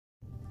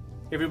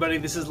Hey everybody,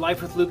 this is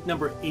Life with Luke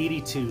number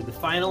 82, the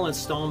final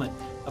installment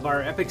of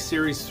our epic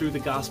series through the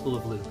Gospel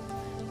of Luke.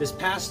 This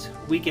past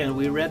weekend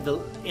we read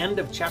the end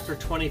of chapter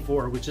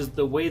 24, which is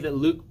the way that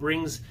Luke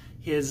brings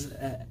his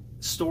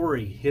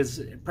story,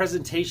 his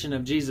presentation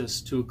of Jesus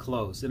to a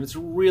close. And it's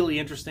really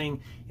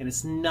interesting, and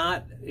it's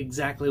not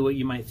exactly what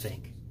you might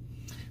think.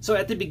 So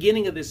at the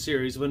beginning of this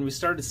series, when we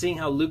started seeing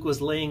how Luke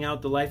was laying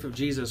out the life of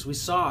Jesus, we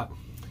saw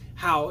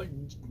how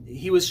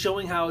he was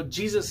showing how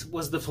Jesus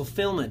was the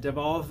fulfillment of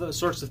all the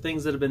sorts of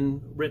things that have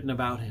been written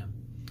about him.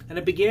 And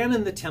it began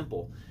in the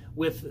temple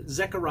with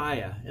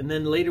Zechariah and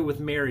then later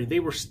with Mary. They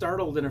were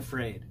startled and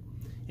afraid.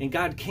 And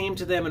God came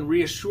to them and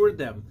reassured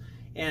them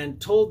and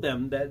told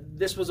them that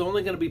this was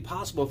only going to be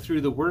possible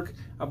through the work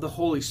of the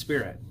Holy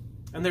Spirit.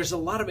 And there's a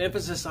lot of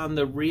emphasis on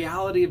the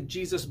reality of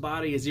Jesus'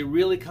 body as he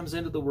really comes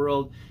into the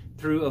world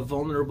through a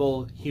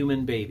vulnerable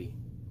human baby.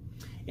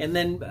 And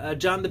then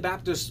John the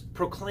Baptist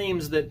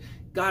proclaims that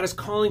God is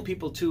calling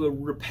people to a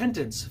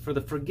repentance for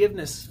the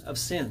forgiveness of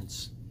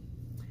sins.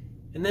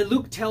 And then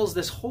Luke tells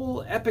this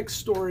whole epic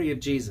story of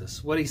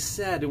Jesus, what he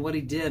said and what he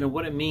did and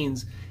what it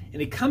means.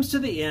 And he comes to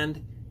the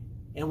end,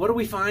 and what do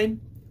we find?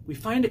 We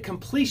find a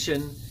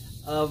completion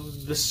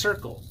of the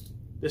circle,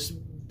 this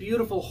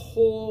beautiful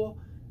whole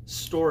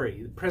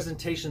story, the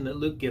presentation that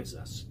Luke gives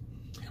us,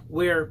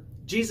 where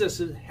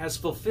Jesus has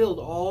fulfilled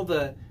all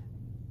the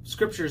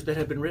scriptures that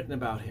have been written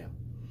about him.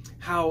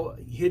 How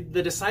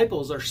the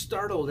disciples are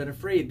startled and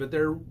afraid, but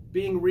they're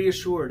being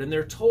reassured, and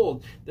they're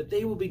told that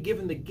they will be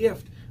given the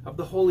gift of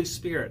the Holy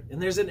Spirit.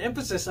 And there's an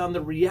emphasis on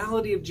the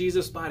reality of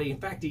Jesus' body. In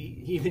fact,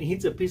 he even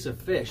eats a piece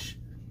of fish.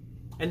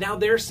 And now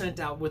they're sent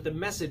out with the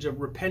message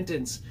of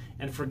repentance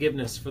and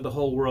forgiveness for the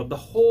whole world. The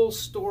whole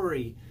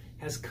story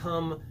has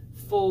come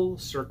full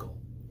circle.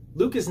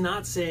 Luke is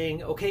not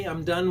saying, okay,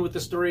 I'm done with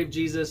the story of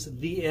Jesus,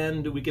 the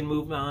end, we can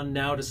move on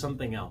now to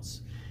something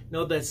else.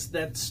 No,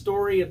 that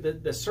story of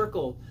the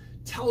circle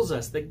tells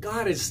us that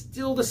God is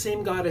still the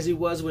same God as he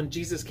was when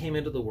Jesus came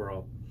into the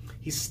world.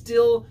 He's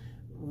still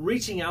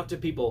reaching out to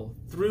people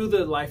through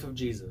the life of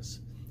Jesus.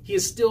 He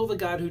is still the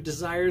God who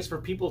desires for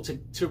people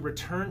to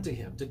return to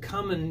him, to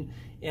come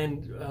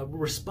and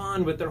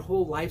respond with their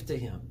whole life to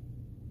him.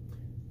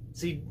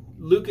 See,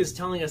 Luke is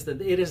telling us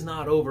that it is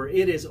not over.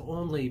 It is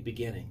only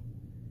beginning.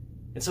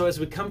 And so as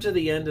we come to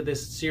the end of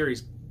this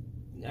series,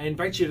 I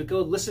invite you to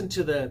go listen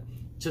to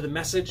the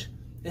message,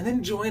 and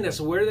then join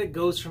us where that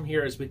goes from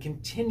here as we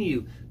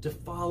continue to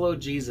follow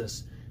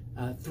Jesus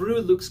through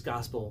Luke's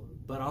gospel,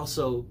 but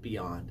also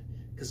beyond.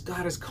 Because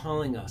God is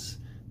calling us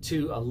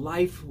to a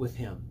life with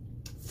him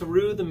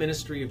through the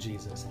ministry of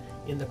Jesus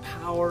in the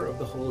power of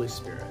the Holy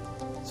Spirit.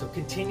 So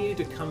continue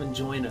to come and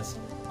join us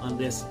on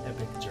this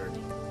epic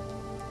journey.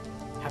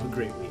 Have a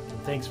great week,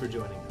 and thanks for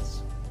joining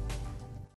us.